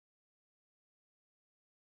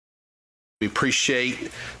We appreciate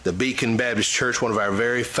the Beacon Baptist Church, one of our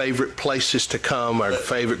very favorite places to come. Our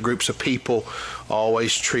favorite groups of people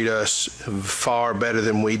always treat us far better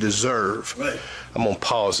than we deserve. Right. I'm going to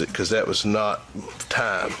pause it because that was not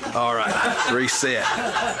time. All right, reset.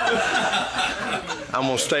 I'm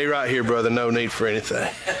going to stay right here, brother. No need for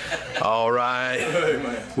anything. All right.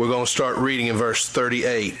 We're going to start reading in verse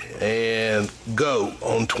 38 and go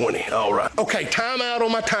on 20. All right. Okay, time out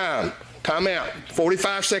on my time. Time out.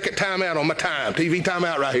 45-second time out on my time. TV time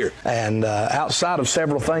out right here. And outside of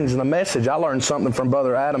several things in the message, I learned something from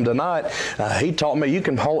Brother Adam tonight. He taught me you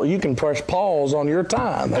can press pause on your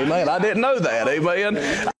time. Amen. I didn't know that.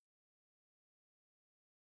 Amen.